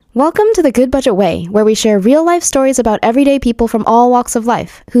Welcome to The Good Budget Way, where we share real-life stories about everyday people from all walks of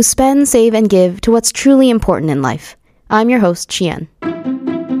life who spend, save, and give to what's truly important in life. I'm your host, Chien.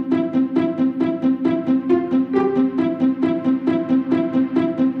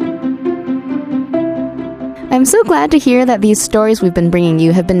 I'm so glad to hear that these stories we've been bringing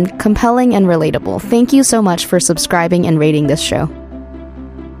you have been compelling and relatable. Thank you so much for subscribing and rating this show.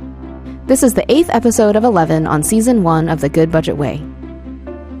 This is the 8th episode of 11 on Season 1 of The Good Budget Way.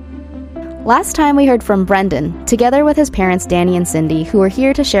 Last time we heard from Brendan, together with his parents Danny and Cindy, who were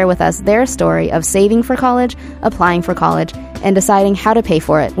here to share with us their story of saving for college, applying for college, and deciding how to pay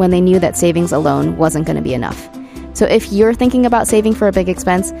for it when they knew that savings alone wasn't going to be enough. So if you're thinking about saving for a big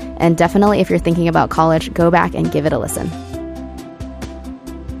expense, and definitely if you're thinking about college, go back and give it a listen.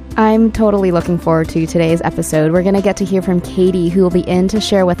 I'm totally looking forward to today's episode. We're going to get to hear from Katie, who will be in to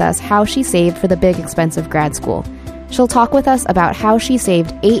share with us how she saved for the big expense of grad school. She'll talk with us about how she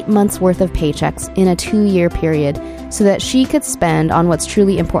saved 8 months' worth of paychecks in a 2-year period so that she could spend on what's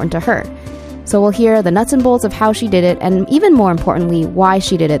truly important to her. So we'll hear the nuts and bolts of how she did it, and even more importantly, why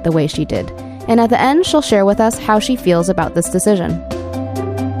she did it the way she did. And at the end, she'll share with us how she feels about this decision.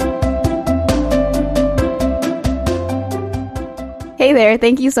 Hey there,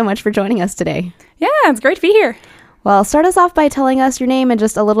 thank you so much for joining us today. Yeah, it's great to be here. Well, start us off by telling us your name and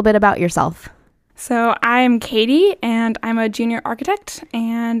just a little bit about yourself. So I'm Katie, and I'm a junior architect,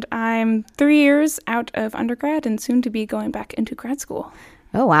 and I'm 3 years out of undergrad and soon to be going back into grad school.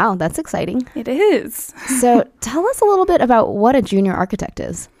 Oh, wow, that's exciting. It is. So tell us a little bit about what a junior architect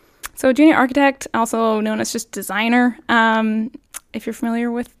is. So junior architect, also known as just designer, if you're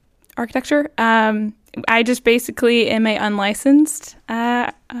familiar with architecture. I just basically am a unlicensed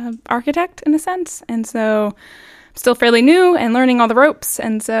architect in a sense, and so still fairly new and learning all the ropes,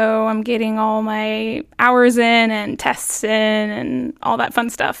 and so I'm getting all my hours in and tests in and all that fun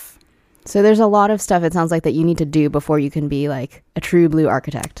stuff. So there's a lot of stuff, it sounds like, that you need to do before you can be like a true blue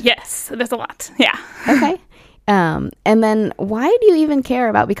architect. Yes, there's a lot. Yeah. Okay. And then why do you even care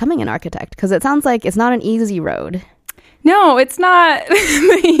about becoming an architect? Because it sounds like it's not an easy road. No, it's not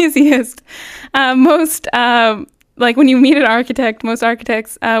the easiest. Like when you meet an architect, most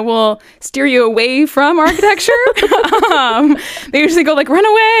architects will steer you away from architecture. They usually go like, run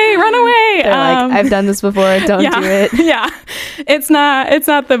away. They're like, I've done this before, don't do it. Yeah, it's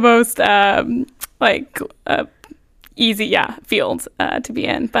not the most easy field to be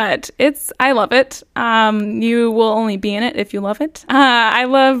in, but I love it. You will only be in it if you love it. I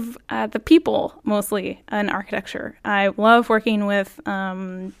love the people mostly in architecture. I love working with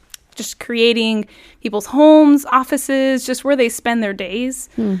just creating people's homes, offices, just where they spend their days,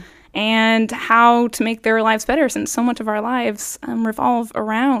 and how to make their lives better, since so much of our lives revolve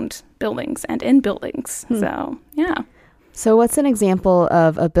around buildings and in buildings. So, yeah. So what's an example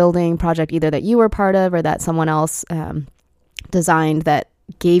of a building project either that you were part of or that someone else designed that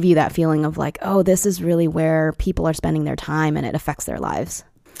gave you that feeling of like, oh, this is really where people are spending their time and it affects their lives?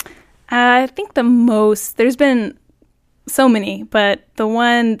 I think there's been so many, but the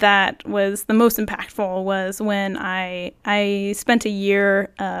one that was the most impactful was when I spent a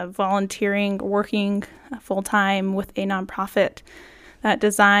year volunteering, working full-time with a nonprofit that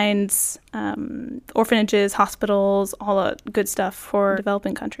designs orphanages, hospitals, all the good stuff for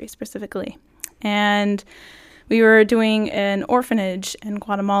developing countries specifically. And we were doing an orphanage in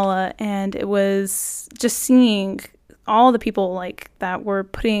Guatemala, and it was just seeing all the people like that were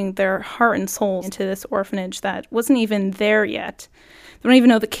putting their heart and soul into this orphanage that wasn't even there yet. They don't even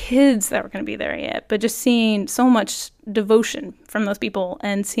know the kids that were going to be there yet, but just seeing so much devotion from those people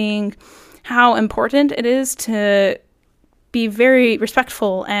and seeing how important it is to be very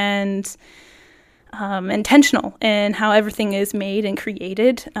respectful and intentional in how everything is made and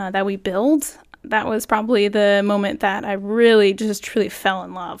created that we build. That was probably the moment that I really just truly fell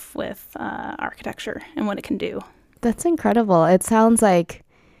in love with architecture and what it can do. That's incredible. It sounds like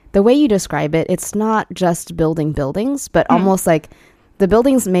the way you describe it, it's not just building buildings, but almost like the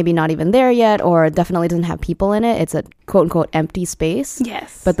building's maybe not even there yet or definitely doesn't have people in it. It's a quote unquote empty space.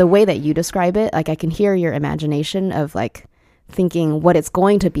 Yes. But the way that you describe it, like I can hear your imagination of like thinking what it's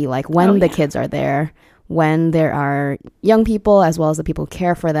going to be like when the kids are there, when there are young people as well as the people who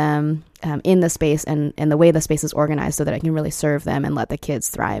care for them in the space and the way the space is organized so that it can really serve them and let the kids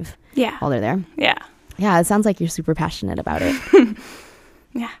thrive while they're there. Yeah. Yeah, it sounds like you're super passionate about it.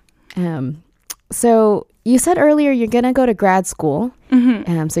 Yeah. So you said earlier you're going to go to grad school.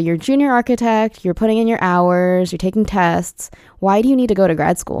 So you're a junior architect, you're putting in your hours, you're taking tests. Why do you need to go to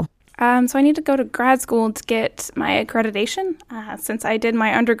grad school? So I need to go to grad school to get my accreditation, since I did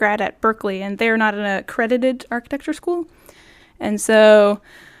my undergrad at Berkeley, and they're not an accredited architecture school. And so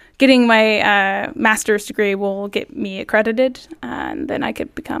getting my master's degree will get me accredited, and then I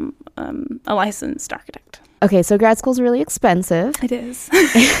could become a licensed architect. Okay, so grad school is really expensive. It is.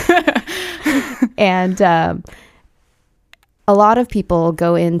 And a lot of people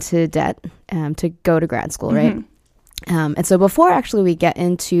go into debt to go to grad school, right? And so before actually we get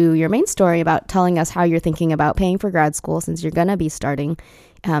into your main story about telling us how you're thinking about paying for grad school, since you're going to be starting,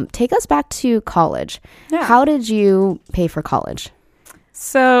 take us back to college. Yeah. How did you pay for college?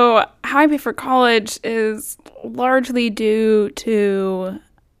 So how I pay for college is largely due to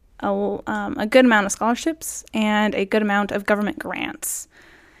a good amount of scholarships and a good amount of government grants.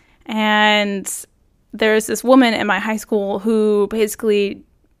 And there's this woman in my high school who basically,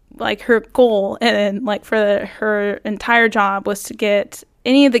 like, her goal and like for her entire job was to get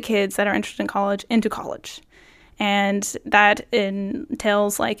any of the kids that are interested in college into college. And that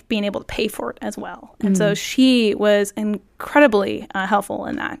entails like being able to pay for it as well. And so she was incredibly helpful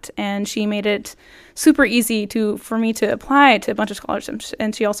in that. And she made it super easy for me to apply to a bunch of scholarships.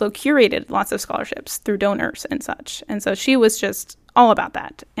 And she also curated lots of scholarships through donors and such. And so she was just all about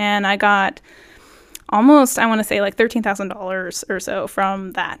that. And I got almost, I want to say, like $13,000 or so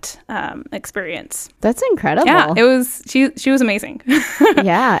from that experience. That's incredible. Yeah, it was. She was amazing.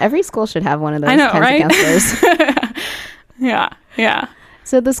 Yeah, every school should have one of those I know, kinds right? of counselors. Yeah.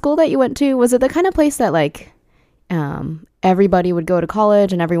 So the school that you went to, was it the kind of place that like everybody would go to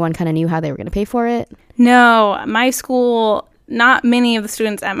college and everyone kind of knew how they were going to pay for it? No, my school. Not many of the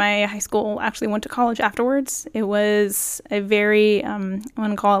students at my high school actually went to college afterwards. It was a very, I want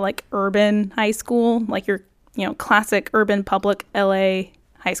to call it like urban high school, like your, classic urban public LA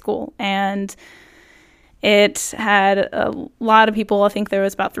high school. And it had a lot of people. I think there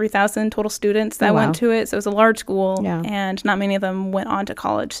was about 3,000 total students that went to it. So it was a large school, and not many of them went on to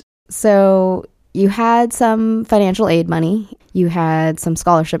college. So you had some financial aid money, you had some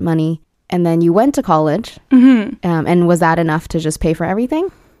scholarship money, and then you went to college. And was that enough to just pay for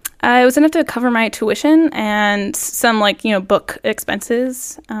everything? It was enough to cover my tuition and some book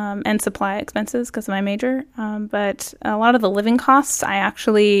expenses and supply expenses because of my major. But a lot of the living costs I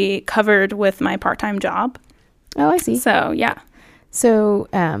actually covered with my part-time job. Oh, I see. So, yeah. So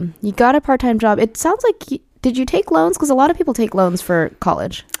you got a part-time job. It sounds like did you take loans? Because a lot of people take loans for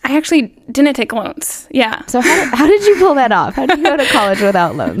college. I actually didn't take loans. Yeah. So how did you pull that off? How did you go to college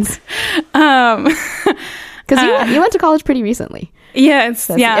without loans? Because you went to college pretty recently. Yes.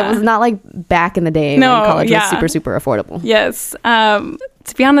 So it was not like back in the day when college was super, super affordable. Yes.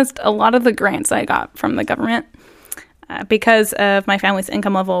 To be honest, a lot of the grants I got from the government, because of my family's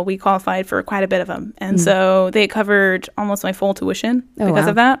income level, we qualified for quite a bit of them. And so they covered almost my full tuition because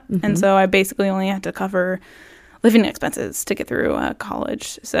of that. And so I basically only had to cover living expenses to get through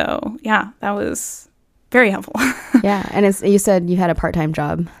college. So, yeah, that was very helpful. Yeah. And you said you had a part-time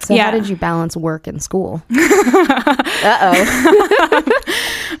job. So how did you balance work and school?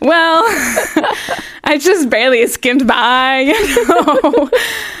 Well, I just barely skimmed by,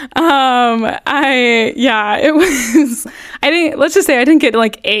 let's just say I didn't get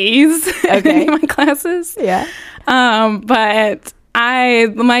like A's in any of my classes. Yeah. But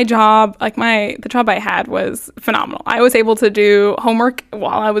the job I had was phenomenal. I was able to do homework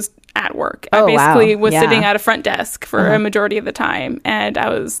while I was at work. I basically was sitting at a front desk for a majority of the time, and I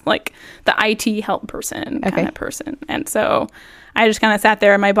was like the IT help person kind of person. And so I just kind of sat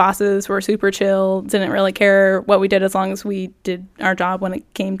there, and my bosses were super chill, didn't really care what we did as long as we did our job when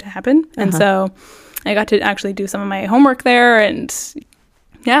it came to happen. And so I got to actually do some of my homework there, and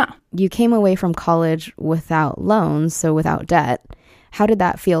yeah. You came away from college without loans, so without debt. How did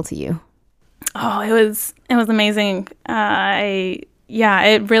that feel to you? Oh, it was amazing.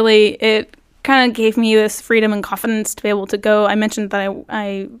 It kind of gave me this freedom and confidence to be able to go. I mentioned that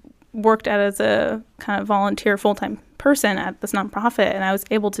I worked as a kind of volunteer full-time person at this nonprofit, and I was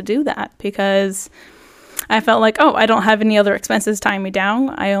able to do that because I felt like, I don't have any other expenses tying me down.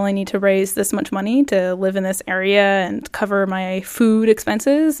 I only need to raise this much money to live in this area and cover my food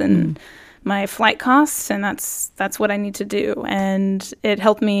expenses and my flight costs, and that's what I need to do. And it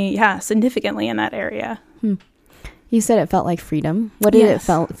helped me, significantly in that area. You said it felt like freedom. What did it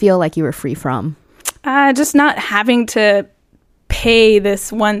feel like you were free from? Just not having to pay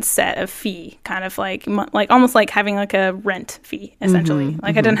this one set of fee, kind of like almost like having like a rent fee, essentially.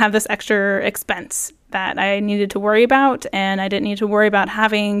 I didn't have this extra expense that I needed to worry about, and I didn't need to worry about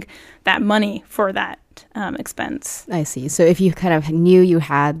having that money for that expense. I see. So if you kind of knew you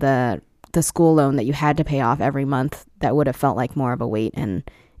had the school loan that you had to pay off every month, that would have felt like more of a weight, and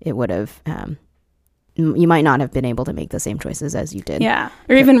it would have you might not have been able to make the same choices as you did. Yeah,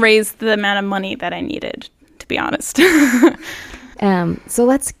 or even raise the amount of money that I needed, to be honest. So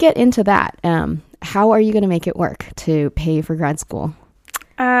let's get into that. How are you going to make it work to pay for grad school?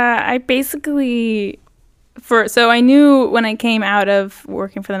 I basically, so I knew when I came out of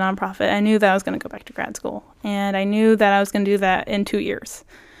working for the nonprofit, I knew that I was going to go back to grad school. And I knew that I was going to do that in 2 years.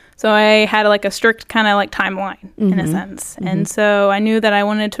 So I had like a strict kind of like timeline in a sense. And so I knew that I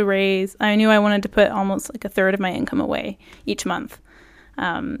wanted to put almost like a third of my income away each month.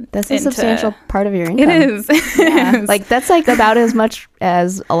 That's a substantial part of your income. It is. Yeah. Like that's like about as much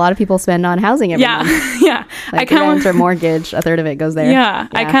as a lot of people spend on housing every month. Yeah. Like rent or mortgage, a third of it goes there. Yeah.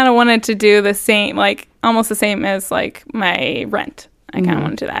 I kind of wanted to do the same, like almost the same as like my rent. I kind of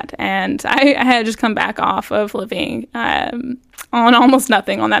wanted to do that. And I had just come back off of living on almost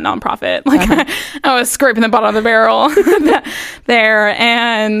nothing on that nonprofit. Like I was scraping the bottom of the barrel there.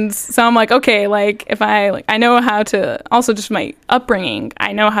 And so I'm like, okay, like if I know how to, also just my upbringing,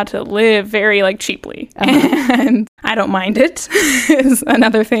 I know how to live very like cheaply. And I don't mind it is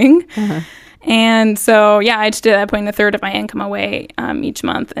another thing. And so, yeah, I just did that, putting a third of my income away each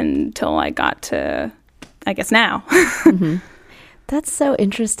month until I got to, I guess now. That's so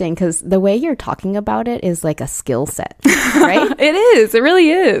interesting because the way you're talking about it is like a skill set, right? It is. It really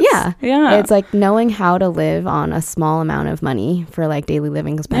is. Yeah. It's like knowing how to live on a small amount of money for like daily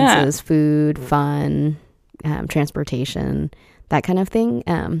living expenses, food, fun, transportation, that kind of thing.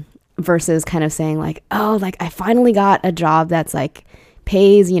 Versus kind of saying like, oh, like I finally got a job that's like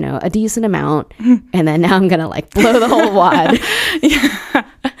pays, a decent amount. And then now I'm going to like blow the whole wad.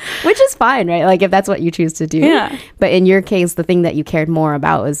 Which is fine, right? Like if that's what you choose to do. Yeah. But in your case, the thing that you cared more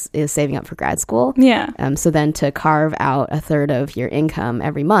about is saving up for grad school. Yeah. So then to carve out a third of your income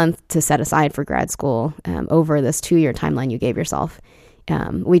every month to set aside for grad school over this 2-year timeline you gave yourself.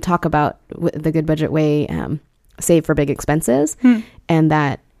 We talk about the Good Budget Way, save for big expenses, and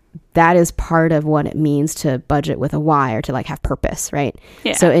that is part of what it means to budget with a why, or to like have purpose, right?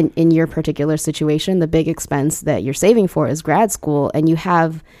 Yeah. So in your particular situation, the big expense that you're saving for is grad school, and you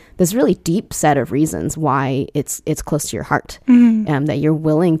have this really deep set of reasons why it's close to your heart, that you're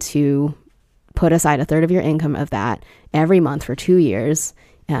willing to put aside a third of your income of that every month for 2 years,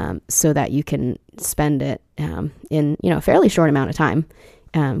 so that you can spend it in a fairly short amount of time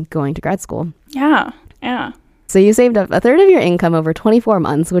going to grad school. Yeah. So you saved up a third of your income over 24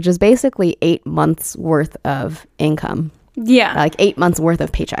 months, which is basically 8 months worth of income. Yeah. Like 8 months worth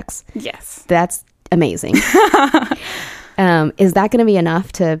of paychecks. Yes. That's amazing. Is that going to be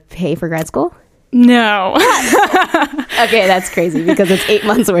enough to pay for grad school? No. Okay, that's crazy because it's 8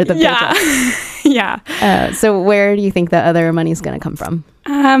 months worth of paychecks. Yeah. So where do you think the other money is going to come from?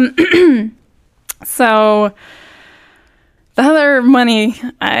 So the other money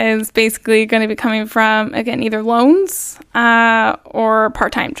is basically going to be coming from, again, either loans or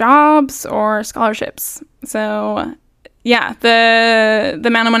part-time jobs or scholarships. So, yeah, the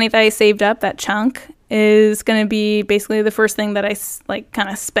amount of money that I saved up, that chunk, is going to be basically the first thing that I like kind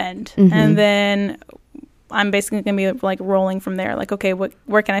of spend, and then I'm basically going to be like rolling from there. Like, okay, what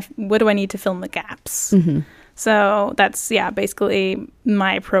do I need to fill in the gaps? So that's basically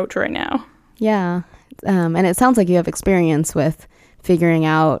my approach right now. Yeah. And it sounds like you have experience with figuring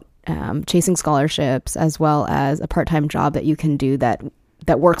out chasing scholarships as well as a part-time job that you can do that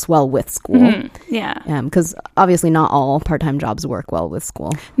works well with school. Yeah. Because obviously not all part-time jobs work well with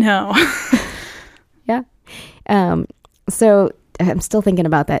school. No. Yeah. So I'm still thinking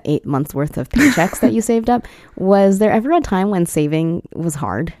about that 8 months worth of paychecks that you saved up. Was there ever a time when saving was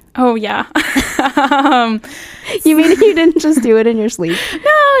hard? Oh, yeah. You mean you didn't just do it in your sleep?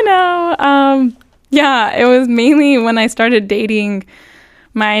 No. Yeah, it was mainly when I started dating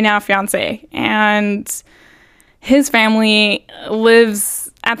my now fiance, and his family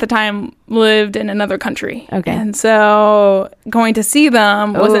lived in another country. Okay. And so going to see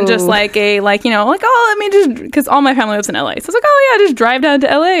them wasn't just like let me just, because all my family lives in LA. So it's like, oh yeah, just drive down to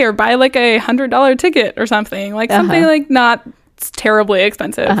LA or buy like $100 ticket or something, like something like not terribly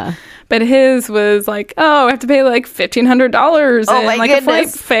expensive. But his was like, oh, I have to pay like $1,500 and like a flight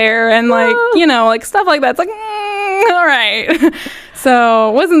fare and like stuff like that. It's like, all right. So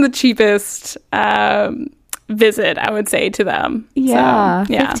it wasn't the cheapest visit, I would say, to them. Yeah.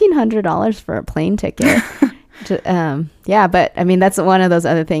 So, yeah. $1,500 for a plane ticket. But I mean, that's one of those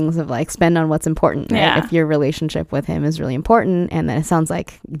other things of like spend on what's important, right? Yeah. If your relationship with him is really important and then it sounds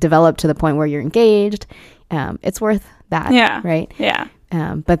like developed to the point where you're engaged, it's worth that. Yeah. Right. Yeah.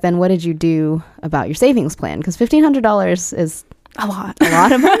 But then what did you do about your savings plan? Because $1,500 is a lot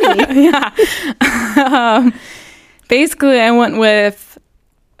of money. Yeah. Basically, I went with,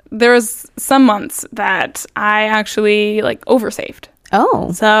 there was some months that I actually like oversaved.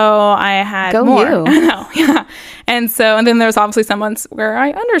 Oh. So I had Go more. you. I know, yeah. And then there's obviously some months where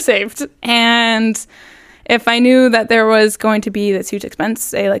I undersaved. And if I knew that there was going to be this huge expense,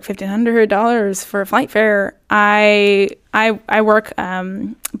 say like $1,500 for a flight fare, I work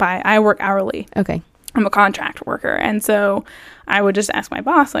I work hourly. Okay. I'm a contract worker. And so I would just ask my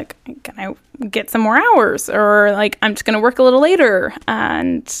boss, like, can I get some more hours? Or like, I'm just going to work a little later.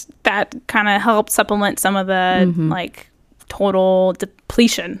 And that kind of helped supplement some of the like total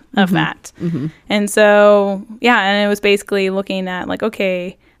depletion of that. And so, yeah, and it was basically looking at like,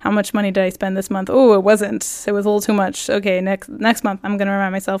 okay, how much money did I spend this month? Oh, it was a little too much. Okay, next month, I'm going to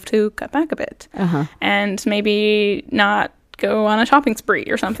remind myself to cut back a bit. And maybe not go on a shopping spree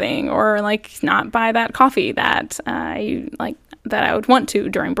or something, or like not buy that coffee that I would want to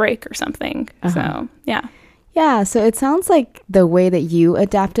during break or something. So yeah, so it sounds like the way that you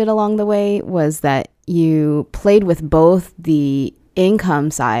adapted along the way was that you played with both the income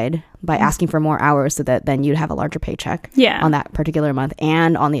side by asking for more hours so that then you'd have a larger paycheck on that particular month,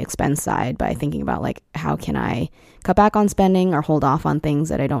 and on the expense side by thinking about like, how can I cut back on spending or hold off on things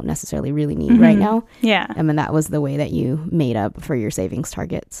that I don't necessarily really need right now. I mean, that was the way that you made up for your savings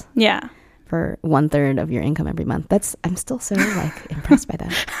targets for 1/3 of your income every month. I'm still so like impressed by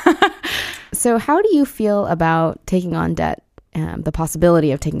that. So how do you feel about taking on debt, the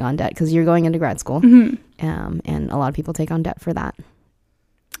possibility of taking on debt, because you're going into grad school, and a lot of people take on debt for that?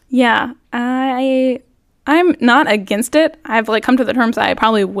 Yeah, I'm not against it. I've like come to the terms that I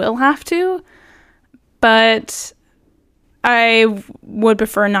probably will have to, but I would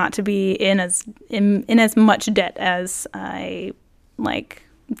prefer not to be in as much debt as I like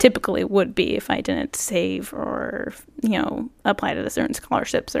typically would be if I didn't save or, apply to certain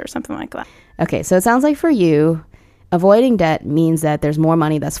scholarships or something like that. Okay, so it sounds like for you, avoiding debt means that there's more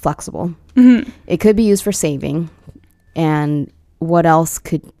money that's flexible. It could be used for saving. And what else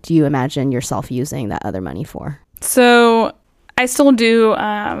could you imagine yourself using that other money for? So I still do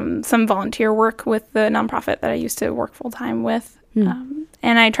some volunteer work with the nonprofit that I used to work full time with.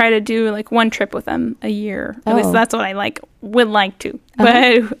 And I try to do like one trip with them a year. At least that's what I would like to.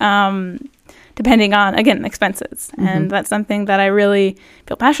 But depending on, again, expenses. And that's something that I really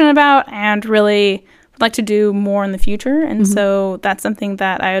feel passionate about and really would like to do more in the future. And so that's something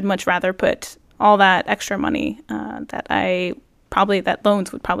that I would much rather put all that extra money that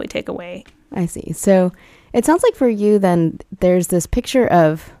loans would probably take away. I see. So it sounds like for you then there's this picture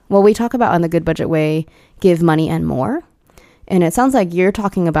of, well, we talk about on the Good Budget Way, give money and more. And it sounds like you're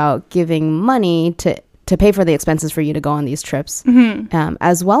talking about giving money to pay for the expenses for you to go on these trips,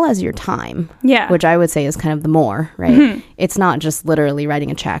 as well as your time, which I would say is kind of the more, right? It's not just literally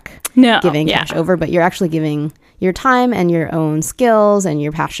writing a check, giving cash over, but you're actually giving your time and your own skills and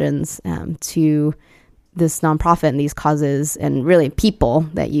your passions to this nonprofit and these causes and really people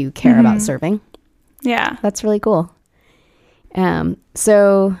that you care about serving. Yeah. That's really cool.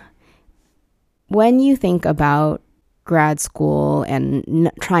 So when you think about grad school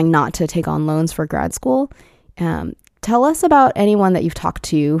and trying not to take on loans for grad school, tell us about anyone that you've talked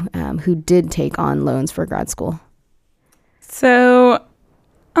to who did take on loans for grad school. So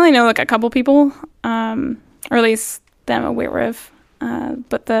I only know like a couple people, or at least that I'm aware of.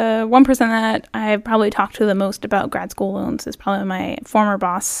 But the one person that I've probably talked to the most about grad school loans is probably my former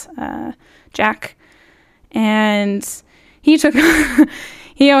boss, Jack. And he took...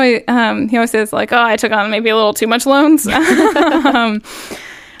 He always says like, oh, I took on maybe a little too much loans. But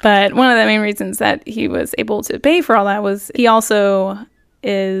one of the main reasons that he was able to pay for all that was he also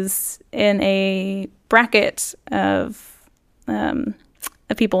is in a bracket of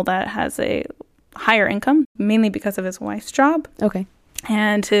people that has a higher income, mainly because of his wife's job. Okay.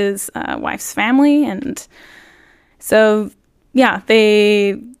 And his wife's family. And so, yeah,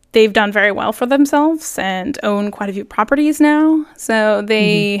 they've done very well for themselves and own quite a few properties now. So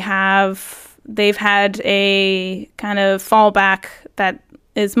they've had a kind of fallback that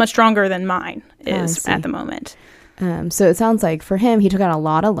is much stronger than mine is at the moment. So it sounds like for him, he took out a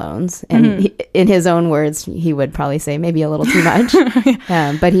lot of loans, and in his own words, he would probably say maybe a little too much.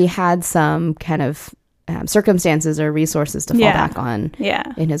 But he had some kind of circumstances or resources to fall back on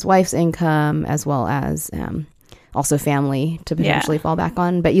in his wife's income, as well as also family to potentially fall back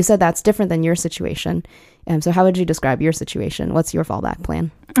on. But you said that's different than your situation. So how would you describe your situation? What's your fallback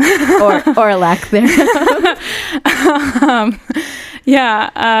plan? or a lack thereof?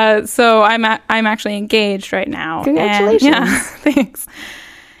 So I'm actually engaged right now. Congratulations. And, thanks.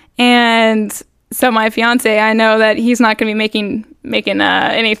 And so my fiance, I know that he's not going to be making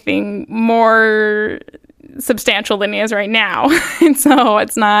anything more substantial than he is right now. And so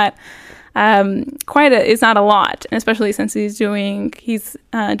it's not... it's not a lot, and especially since he's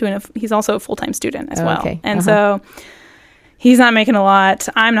also a full-time student as well. Okay. And so he's not making a lot.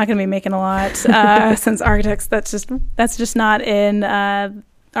 I'm not going to be making a lot since architects, that's just not in,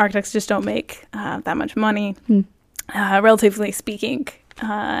 architects just don't make that much money, relatively speaking.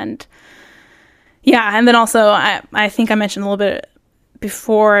 And then also I think I mentioned a little bit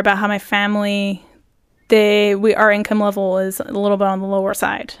before about how my family, our income level is a little bit on the lower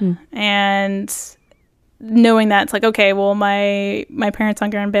side. And knowing that it's like, okay, well, my parents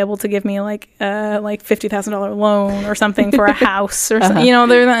aren't going to be able to give me like $50,000 loan or something for a house or something,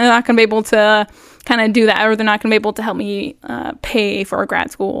 they're not going to be able to kind of do that, or they're not going to be able to help me pay for a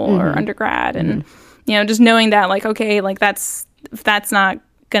grad school or undergrad. And, just knowing that, like, okay, like if that's not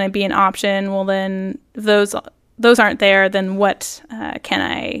going to be an option, well, then if those aren't there, then what can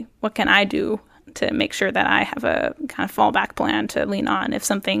I do to make sure that I have a kind of fallback plan to lean on if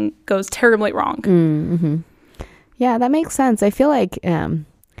something goes terribly wrong. Yeah, that makes sense. I feel like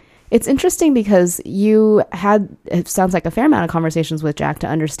it's interesting because you had, it sounds like, a fair amount of conversations with Jack to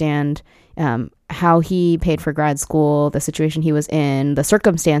understand how he paid for grad school, the situation he was in, the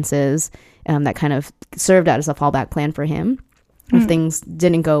circumstances that kind of served as a fallback plan for him. If things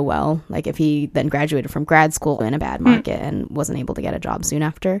didn't go well, like if he then graduated from grad school in a bad market and wasn't able to get a job soon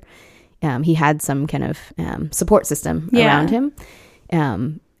after, he had some kind of support system around him.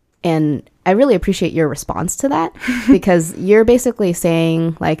 And I really appreciate your response to that, because you're basically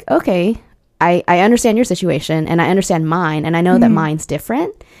saying, like, okay, I understand your situation and I understand mine, and I know that mine's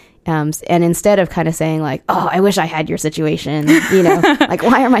different. And instead of kind of saying like, oh, I wish I had your situation, like,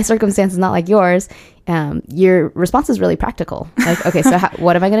 why are my circumstances not like yours? Your response is really practical. Like, okay, so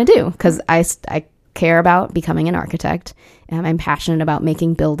what am I going to do? Because I care about becoming an architect. I'm passionate about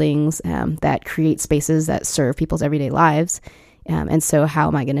making buildings that create spaces that serve people's everyday lives. And so how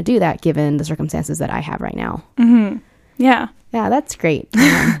am I going to do that given the circumstances that I have right now? Yeah, that's great.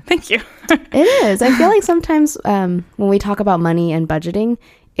 Thank you. It is. I feel like sometimes when we talk about money and budgeting,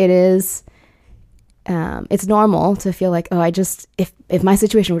 it is, it's normal to feel like, oh, if my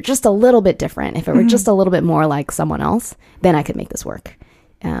situation were just a little bit different, if it were just a little bit more like someone else, then I could make this work.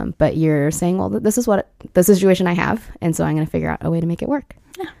 But you're saying, well, this is the situation I have, and so I'm going to figure out a way to make it work.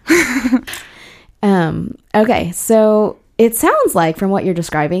 Yeah. Okay, so it sounds like from what you're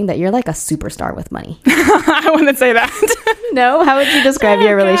describing that you're like a superstar with money. I wouldn't say that. No? How would you describe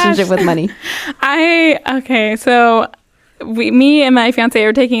your relationship with money? So me and my fiance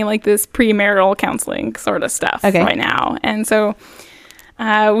are taking like this premarital counseling sort of stuff right now. And so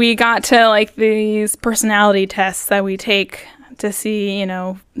we got to like these personality tests that we take to see,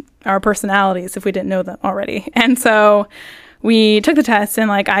 our personalities if we didn't know them already. And so we took the test, and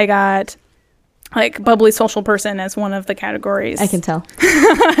like I got like bubbly social person as one of the categories. I can tell.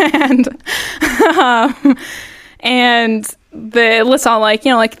 and the list all like,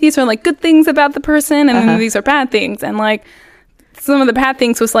 like these are like good things about the person, and then these are bad things. And like some of the bad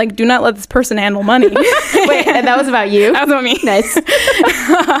things was like, do not let this person handle money. Wait, and that was about you? That was about me. Nice.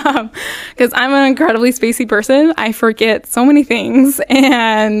 Because I'm an incredibly spacey person. I forget so many things,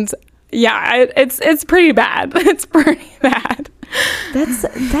 and yeah, it's pretty bad. It's pretty bad.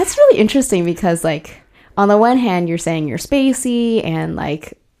 That's really interesting, because like on the one hand you're saying you're spacey, and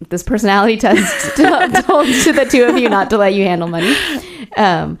like this personality test told to the two of you not to let you handle money.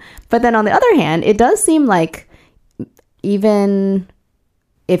 But then on the other hand, it does seem like, even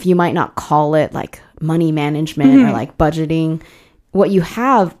if you might not call it like money management or like budgeting, what you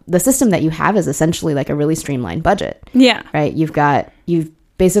have, the system that you have is essentially like a really streamlined budget. Yeah. Right? You've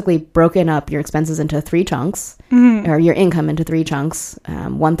basically broken up your expenses into 3 chunks, or your income into 3 chunks.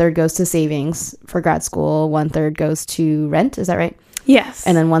 1/3 goes to savings for grad school, 1/3 goes to rent. Is that right? Yes.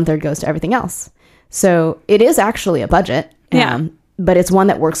 And then 1/3 goes to everything else. So it is actually a budget. But it's one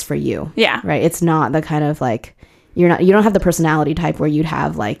that works for you. Yeah. Right. It's not the kind of like, you don't have the personality type where you'd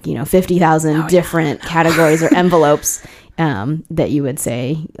have like, 50,000 different categories or envelopes that you would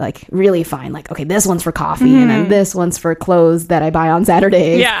say like really fine, like, okay, this one's for coffee and then this one's for clothes that I buy on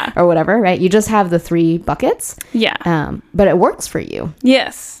Saturdays or whatever, right? You just have the 3 buckets. But it works for you.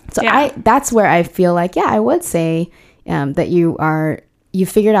 Yes. So that's where I feel like, I would say that you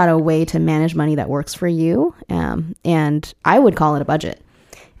figured out a way to manage money that works for you. And I would call it a budget.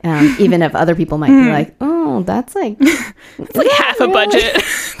 Even if other people might be like, oh, that's like it's like half a budget.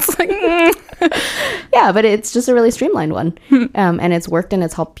 It's like yeah, but it's just a really streamlined one. And it's worked, and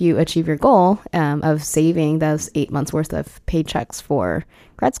it's helped you achieve your goal of saving those 8 months worth of paychecks for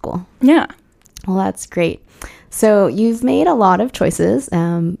grad school. Yeah. Well, that's great. So you've made a lot of choices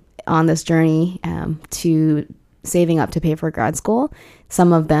on this journey to saving up to pay for grad school.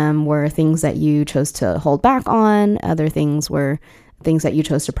 Some of them were things that you chose to hold back on. Other things were things that you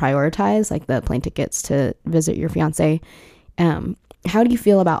chose to prioritize, like the plane tickets to visit your fiance. How do you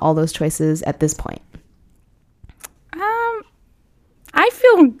feel about all those choices at this point? I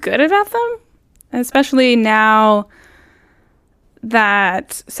feel good about them, especially now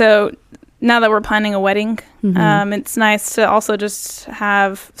that we're planning a wedding. It's nice to also just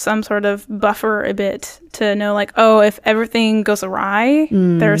have some sort of buffer a bit to know, like, oh, if everything goes awry,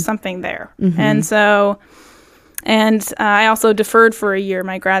 there's something there. And I also deferred for a year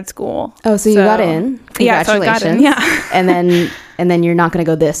my grad school. Oh, so you got in. Congratulations. Yeah, so I got in, yeah. and then you're not going to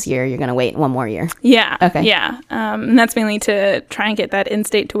go this year. You're going to wait one more year. Yeah. Okay. Yeah. And that's mainly to try and get that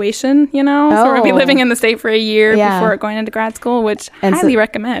in-state tuition, So we'll be living in the state for a year before going into grad school, which I highly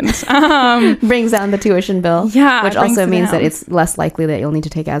recommend. Brings down the tuition bill. Yeah. Which also means that it's less likely that you'll need to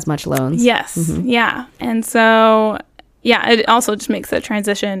take as much loans. Yes. Yeah. And so, it also just makes the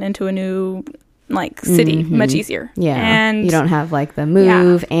transition into a new city much easier. Yeah. And you don't have like the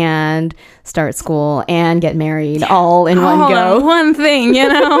move and start school and get married all in one go. In one thing,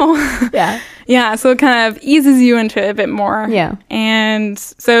 Yeah. Yeah. So it kind of eases you into it a bit more. Yeah. And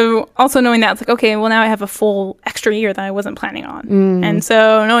so also knowing that it's like, okay, well now I have a full extra year that I wasn't planning on. And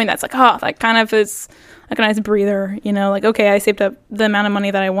so knowing that's like, kind of is like a nice breather, like, okay, I saved up the amount of money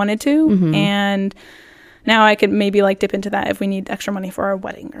that I wanted to. And now I could maybe dip into that if we need extra money for our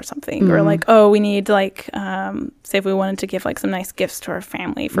wedding or something, or we need say if we wanted to give some nice gifts to our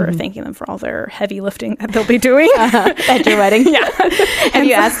family for thanking them for all their heavy lifting that they'll be doing at your wedding. Yeah. Have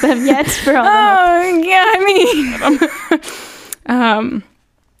you asked them yet for all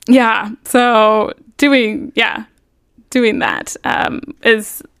So doing that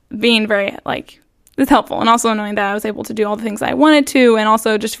is being very is helpful, and also knowing that I was able to do all the things I wanted to, and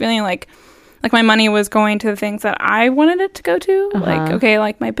also just feeling like my money was going to the things that I wanted it to go to.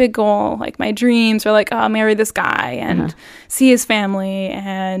 My big goal, my dreams are I'll marry this guy and see his family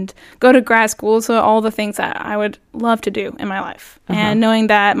and go to grad school. So all the things that I would love to do in my life. And knowing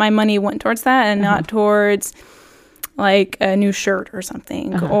that my money went towards that and not towards a new shirt or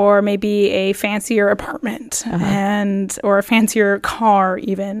something, or maybe a fancier apartment or a fancier car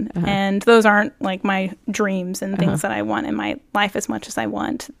even. And those aren't my dreams and things that I want in my life as much as I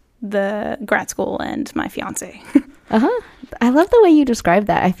want the grad school and my fiance. I love the way you described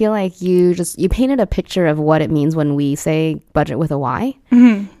that. I feel like you painted a picture of what it means when we say budget with a Y,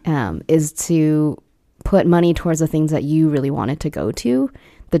 is to put money towards the things that you really wanted to go to,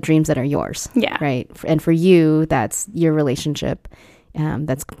 the dreams that are yours. Yeah. Right. And for you, that's your relationship,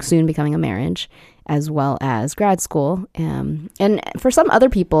 that's soon becoming a marriage, as well as grad school. And for some other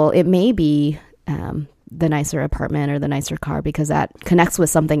people, it may be the nicer apartment or the nicer car, because that connects with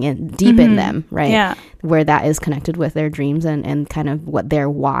something deep in them, right? Yeah. Where that is connected with their dreams and kind of what their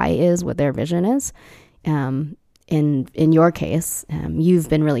why is, what their vision is. In your case, you've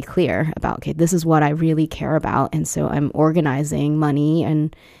been really clear about, okay, this is what I really care about. And so I'm organizing money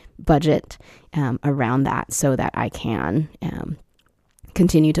and budget around that so that I can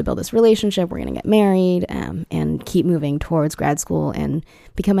continue to build this relationship. We're going to get married and keep moving towards grad school and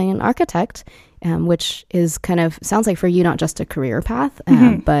becoming an architect, which is sounds like for you, not just a career path,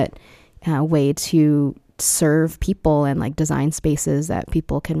 but a way to serve people and design spaces that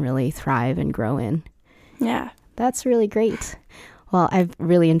people can really thrive and grow in. Yeah. That's really great. Well, I've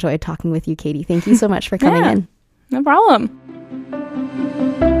really enjoyed talking with you, Katie. Thank you so much for coming in. No problem.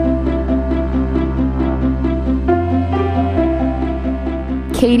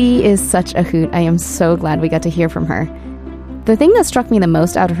 Katie is such a hoot. I am so glad we got to hear from her. The thing that struck me the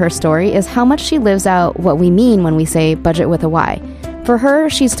most out of her story is how much she lives out what we mean when we say budget with a Y. For her,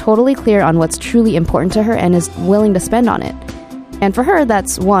 she's totally clear on what's truly important to her and is willing to spend on it. And for her,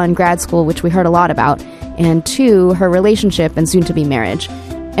 that's 1, grad school, which we heard a lot about, and 2, her relationship and soon-to-be marriage.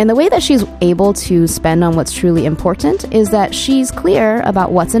 And the way that she's able to spend on what's truly important is that she's clear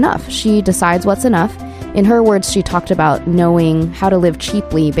about what's enough. She decides what's enough. In her words, she talked about knowing how to live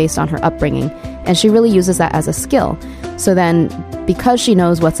cheaply based on her upbringing, and she really uses that as a skill. So then, because she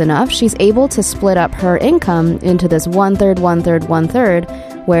knows what's enough, she's able to split up her income into this 1/3, 1/3,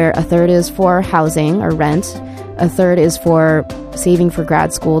 1/3, where 1/3 is for housing or rent, 1/3 is for saving for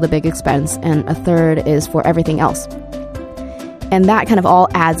grad school, the big expense, and 1/3 is for everything else. And that kind of all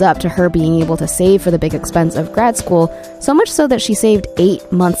adds up to her being able to save for the big expense of grad school, so much so that she saved 8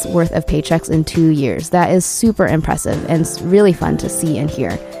 months worth of paychecks in 2 years. That is super impressive, and it's really fun to see and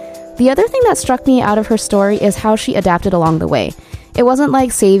hear. The other thing that struck me out of her story is how she adapted along the way. It wasn't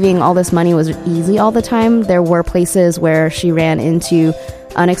like saving all this money was easy all the time. There were places where she ran into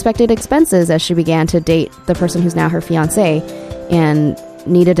unexpected expenses as she began to date the person who's now her fiancé and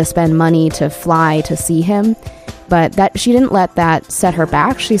needed to spend money to fly to see him. But that she didn't let that set her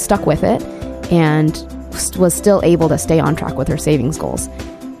back. She stuck with it and was still able to stay on track with her savings goals.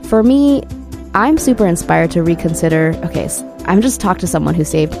 For me, I'm super inspired to reconsider, I'm just talked to someone who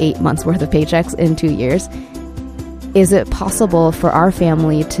saved 8 months worth of paychecks in 2 years. Is it possible for our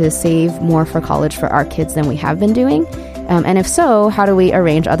family to save more for college for our kids than we have been doing? And if so, how do we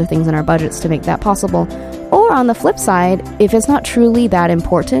arrange other things in our budgets to make that possible? Or on the flip side, if it's not truly that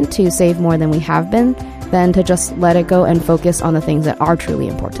important to save more than we have been, then to just let it go and focus on the things that are truly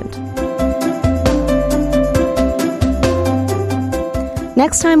important.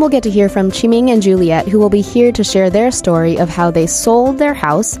 Next time, we'll get to hear from Chiming and Juliet, who will be here to share their story of how they sold their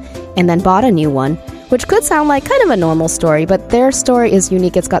house and then bought a new one, which could sound like kind of a normal story, but their story is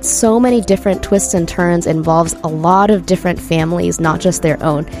unique. It's got so many different twists and turns, involves a lot of different families, not just their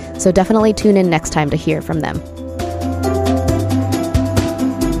own. So definitely tune in next time to hear from them.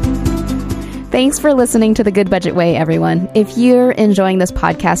 Thanks for listening to The Good Budget Way, everyone. If you're enjoying this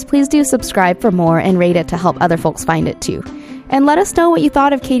podcast, please do subscribe for more and rate it to help other folks find it too. And let us know what you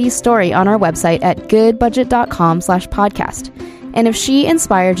thought of Katie's story on our website at goodbudget.com/podcast. And if she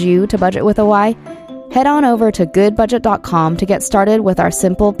inspired you to budget with a Y, head on over to goodbudget.com to get started with our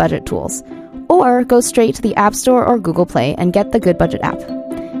simple budget tools. Or go straight to the App Store or Google Play and get the Good Budget app.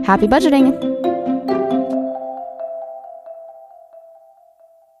 Happy budgeting!